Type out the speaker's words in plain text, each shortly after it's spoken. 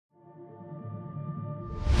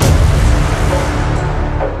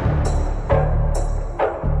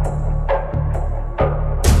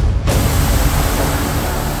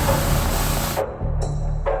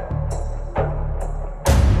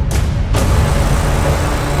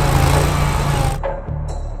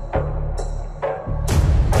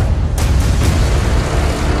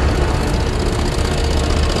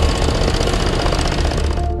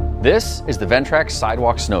is the Ventrac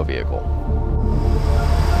Sidewalk Snow Vehicle.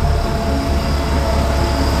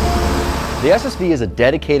 The SSV is a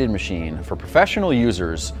dedicated machine for professional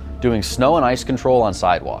users doing snow and ice control on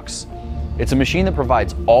sidewalks. It's a machine that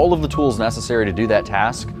provides all of the tools necessary to do that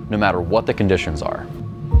task, no matter what the conditions are.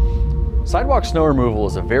 Sidewalk snow removal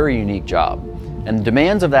is a very unique job, and the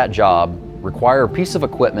demands of that job require a piece of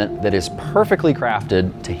equipment that is perfectly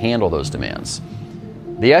crafted to handle those demands.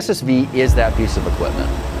 The SSV is that piece of equipment.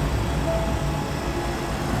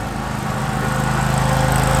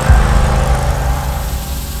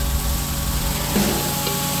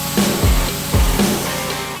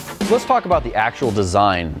 Let's talk about the actual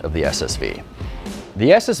design of the SSV.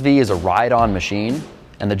 The SSV is a ride-on machine,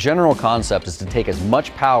 and the general concept is to take as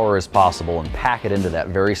much power as possible and pack it into that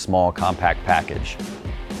very small, compact package.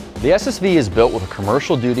 The SSV is built with a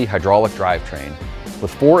commercial-duty hydraulic drivetrain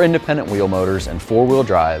with 4 independent wheel motors and 4-wheel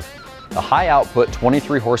drive, a high-output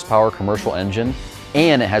 23 horsepower commercial engine,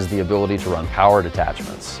 and it has the ability to run powered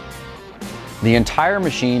attachments. The entire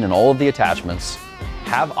machine and all of the attachments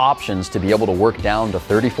have options to be able to work down to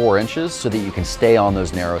 34 inches so that you can stay on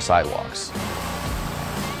those narrow sidewalks.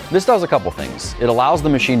 This does a couple things. It allows the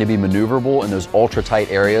machine to be maneuverable in those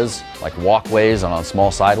ultra-tight areas like walkways and on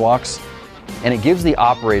small sidewalks, and it gives the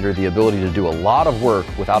operator the ability to do a lot of work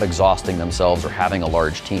without exhausting themselves or having a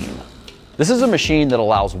large team. This is a machine that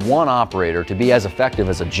allows one operator to be as effective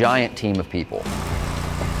as a giant team of people.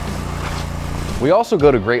 We also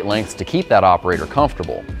go to great lengths to keep that operator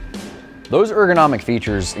comfortable. Those ergonomic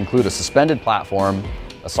features include a suspended platform,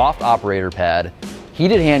 a soft operator pad,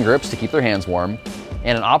 heated hand grips to keep their hands warm,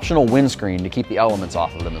 and an optional windscreen to keep the elements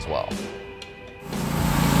off of them as well.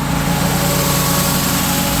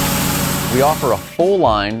 We offer a full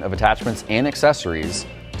line of attachments and accessories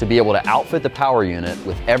to be able to outfit the power unit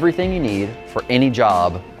with everything you need for any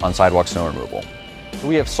job on sidewalk snow removal.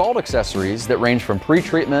 We have salt accessories that range from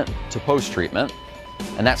pre-treatment to post-treatment,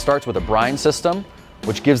 and that starts with a brine system,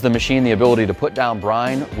 which gives the machine the ability to put down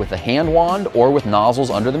brine with a hand wand or with nozzles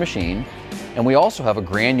under the machine. And we also have a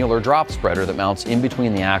granular drop spreader that mounts in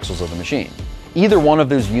between the axles of the machine. Either one of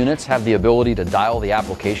those units have the ability to dial the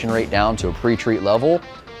application rate down to a pre-treat level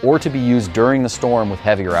or to be used during the storm with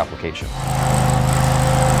heavier application.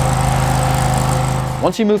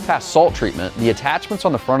 Once you move past salt treatment, the attachments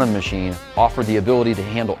on the front of the machine offer the ability to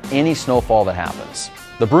handle any snowfall that happens.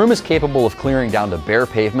 The broom is capable of clearing down to bare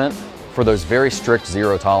pavement for those very strict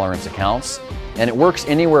zero tolerance accounts, and it works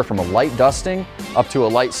anywhere from a light dusting up to a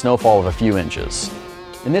light snowfall of a few inches.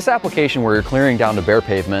 In this application where you're clearing down to bare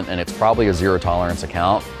pavement and it's probably a zero tolerance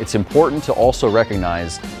account, it's important to also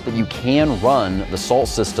recognize that you can run the salt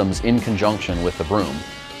systems in conjunction with the broom.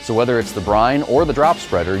 So whether it's the brine or the drop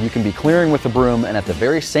spreader, you can be clearing with the broom and at the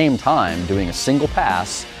very same time doing a single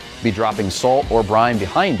pass, be dropping salt or brine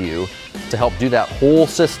behind you to help do that whole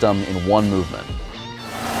system in one movement.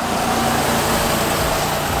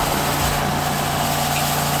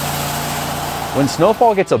 When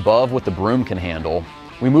snowfall gets above what the broom can handle,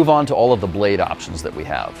 we move on to all of the blade options that we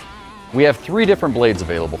have. We have 3 different blades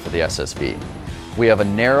available for the SSV. We have a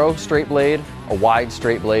narrow straight blade, a wide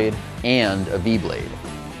straight blade, and a V blade.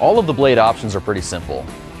 All of the blade options are pretty simple.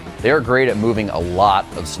 They are great at moving a lot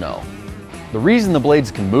of snow. The reason the blades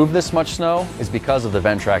can move this much snow is because of the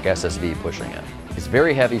Ventrac SSV pushing it. It's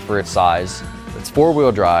very heavy for its size, it's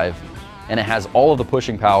 4-wheel drive, and it has all of the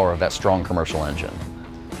pushing power of that strong commercial engine.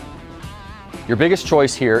 Your biggest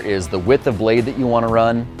choice here is the width of blade that you want to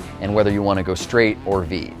run and whether you want to go straight or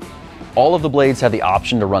V. All of the blades have the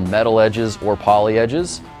option to run metal edges or poly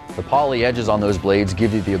edges. The poly edges on those blades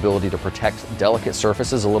give you the ability to protect delicate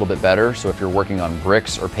surfaces a little bit better, so if you're working on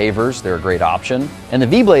bricks or pavers, they're a great option. And the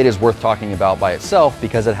V blade is worth talking about by itself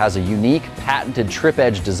because it has a unique patented trip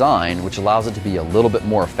edge design which allows it to be a little bit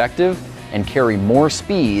more effective and carry more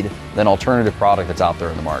speed than alternative product that's out there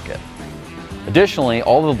in the market. Additionally,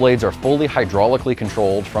 all of the blades are fully hydraulically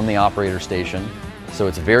controlled from the operator station, so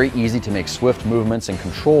it's very easy to make swift movements and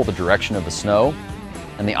control the direction of the snow,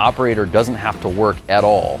 and the operator doesn't have to work at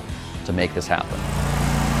all to make this happen.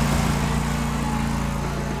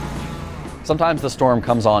 Sometimes the storm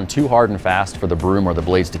comes on too hard and fast for the broom or the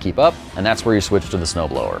blades to keep up, and that's where you switch to the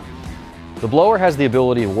snowblower. The blower has the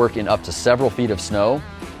ability to work in up to several feet of snow,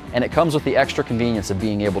 and it comes with the extra convenience of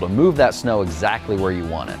being able to move that snow exactly where you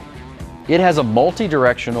want it. It has a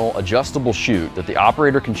multi-directional adjustable chute that the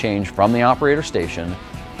operator can change from the operator station,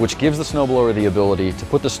 which gives the snowblower the ability to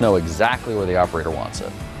put the snow exactly where the operator wants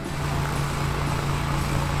it.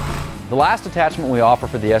 The last attachment we offer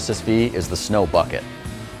for the SSV is the snow bucket.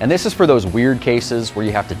 And this is for those weird cases where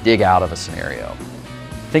you have to dig out of a scenario.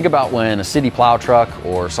 Think about when a city plow truck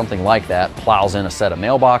or something like that plows in a set of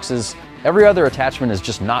mailboxes Every other attachment is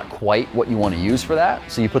just not quite what you want to use for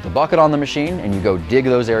that, so you put the bucket on the machine and you go dig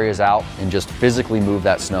those areas out and just physically move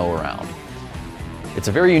that snow around. It's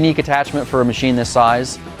a very unique attachment for a machine this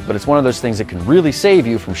size, but it's one of those things that can really save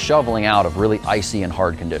you from shoveling out of really icy and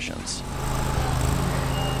hard conditions.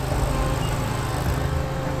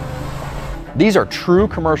 These are true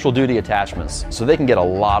commercial duty attachments, so they can get a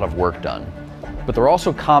lot of work done. But they're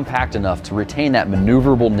also compact enough to retain that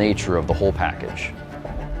maneuverable nature of the whole package.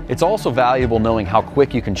 It's also valuable knowing how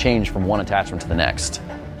quick you can change from one attachment to the next.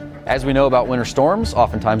 As we know about winter storms,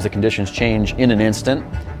 oftentimes the conditions change in an instant,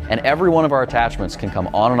 and every one of our attachments can come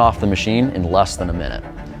on and off the machine in less than a minute.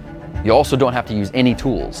 You also don't have to use any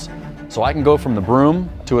tools. So I can go from the broom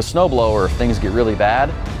to a snowblower if things get really bad,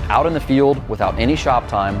 out in the field without any shop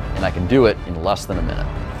time, and I can do it in less than a minute.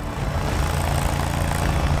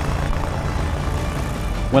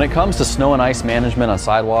 When it comes to snow and ice management on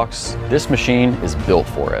sidewalks, this machine is built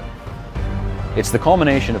for it. It's the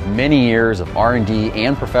culmination of many years of R&D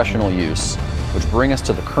and professional use, which bring us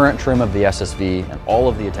to the current trim of the SSV and all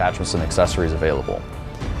of the attachments and accessories available.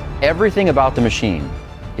 Everything about the machine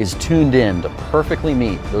is tuned in to perfectly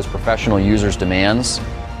meet those professional users' demands,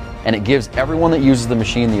 and it gives everyone that uses the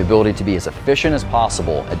machine the ability to be as efficient as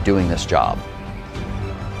possible at doing this job.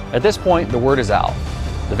 At this point, the word is out.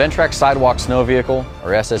 The Ventrac Sidewalk Snow Vehicle,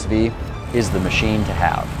 or SSV, is the machine to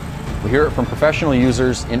have. We hear it from professional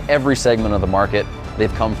users in every segment of the market.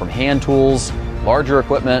 They've come from hand tools, larger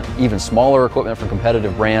equipment, even smaller equipment from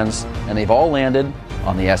competitive brands, and they've all landed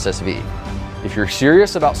on the SSV. If you're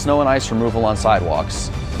serious about snow and ice removal on sidewalks,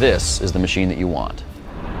 this is the machine that you want.